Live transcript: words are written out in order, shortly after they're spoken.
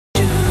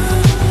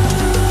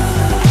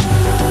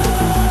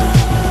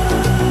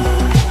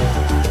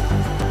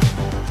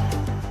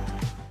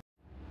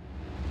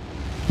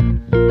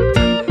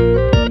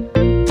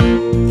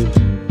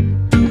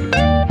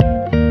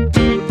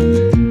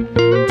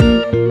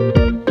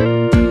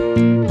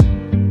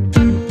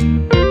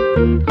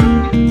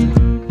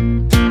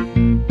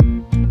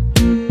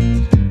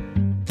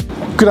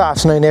Good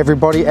afternoon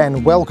everybody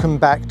and welcome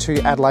back to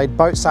Adelaide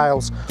Boat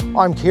Sales.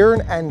 I'm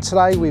Kieran and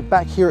today we're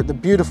back here at the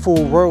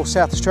beautiful Royal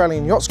South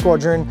Australian Yacht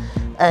Squadron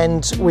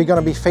and we're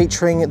going to be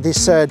featuring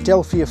this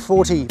Delphia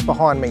 40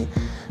 behind me.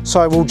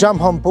 So we'll jump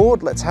on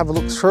board, let's have a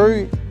look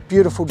through.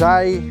 Beautiful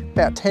day,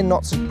 about 10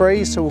 knots of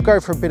breeze, so we'll go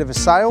for a bit of a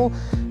sail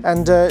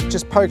and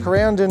just poke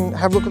around and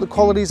have a look at the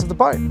qualities of the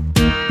boat.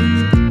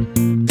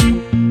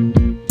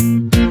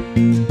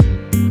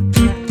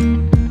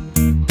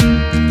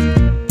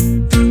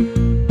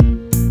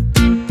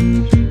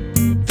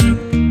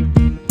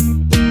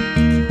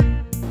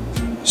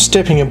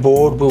 Stepping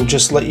aboard, we'll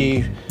just let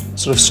you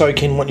sort of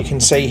soak in what you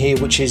can see here,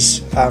 which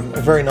is a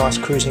very nice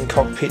cruising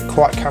cockpit,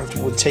 quite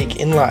comfortable with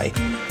teak inlay.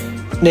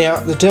 Now,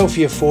 the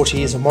Delphia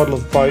 40 is a model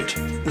of boat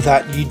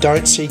that you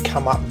don't see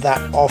come up that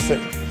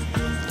often.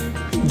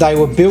 They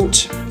were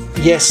built,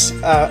 yes,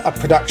 a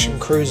production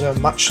cruiser,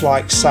 much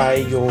like,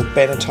 say, your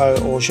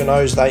Beneteau or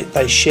Jeanneau's.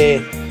 They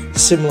share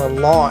similar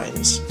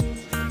lines,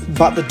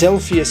 but the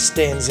Delphia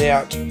stands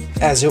out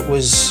as it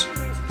was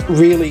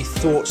really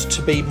thought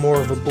to be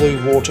more of a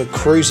blue water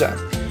cruiser.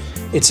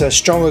 It's a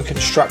stronger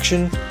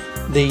construction,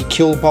 the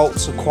keel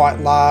bolts are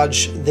quite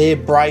large, they're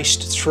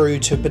braced through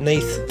to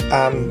beneath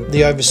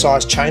the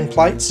oversized chain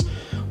plates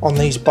on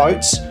these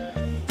boats.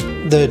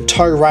 The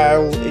tow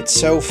rail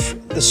itself,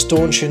 the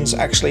staunchens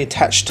actually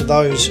attached to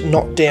those,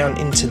 not down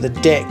into the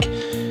deck.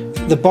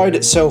 The boat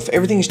itself,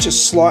 everything's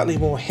just slightly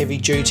more heavy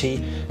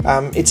duty.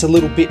 It's a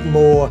little bit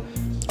more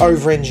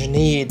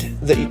over-engineered,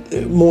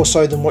 more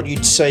so than what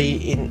you'd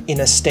see in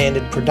a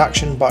standard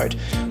production boat.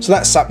 So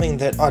that's something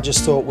that I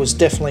just thought was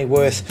definitely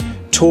worth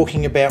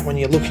talking about when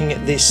you're looking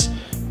at this,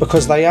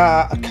 because they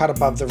are a cut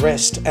above the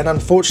rest, and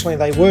unfortunately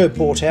they were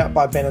bought out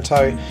by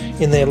Beneteau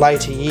in their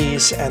later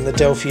years and the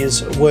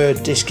Delphias were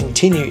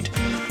discontinued.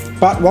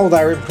 But while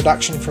they were in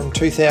production from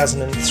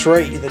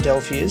 2003, the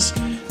Delphias,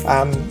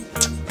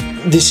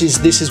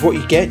 this is what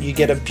you get. You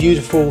get a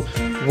beautiful,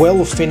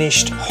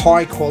 well-finished,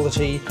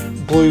 high-quality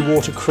blue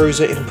water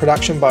cruiser in a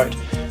production boat.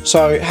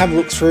 So have a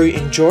look through,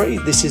 enjoy.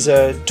 This is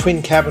a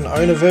twin cabin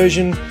owner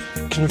version,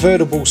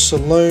 convertible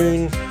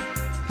saloon,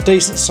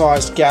 decent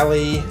sized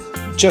galley,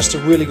 just a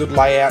really good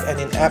layout and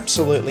in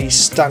absolutely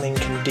stunning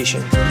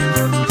condition.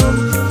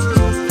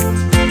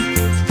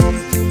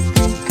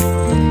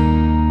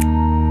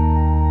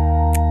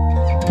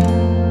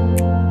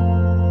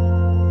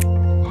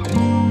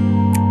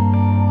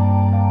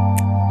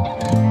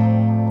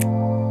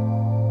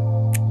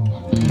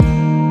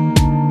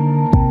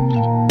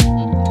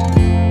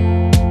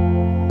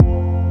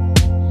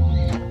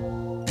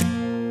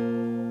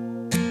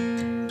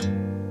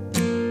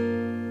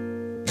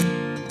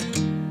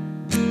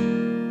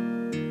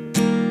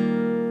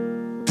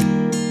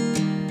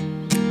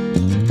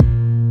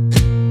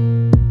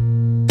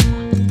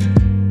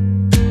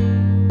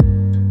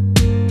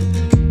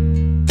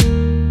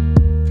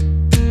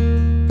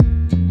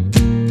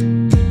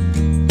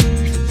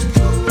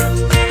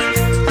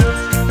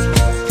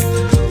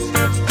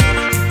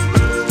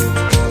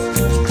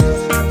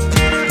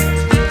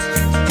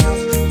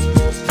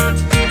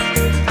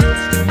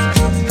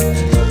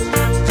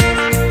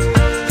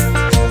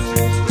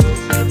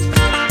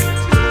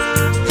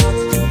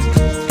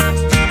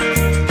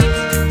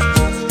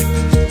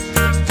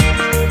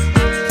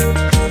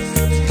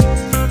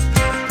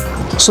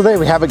 So there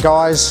we have it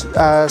guys,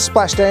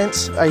 Splash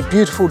Dance, a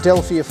beautiful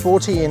Delphia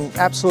 40 in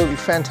absolutely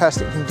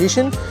fantastic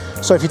condition.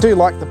 So if you do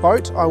like the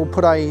boat, I will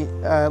put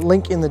a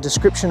link in the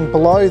description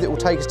below that will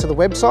take us to the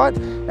website,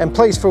 and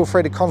please feel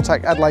free to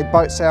contact Adelaide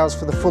Boat Sales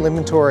for the full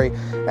inventory.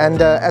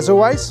 And as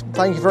always,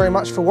 thank you very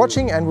much for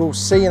watching and we'll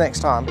see you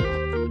next time.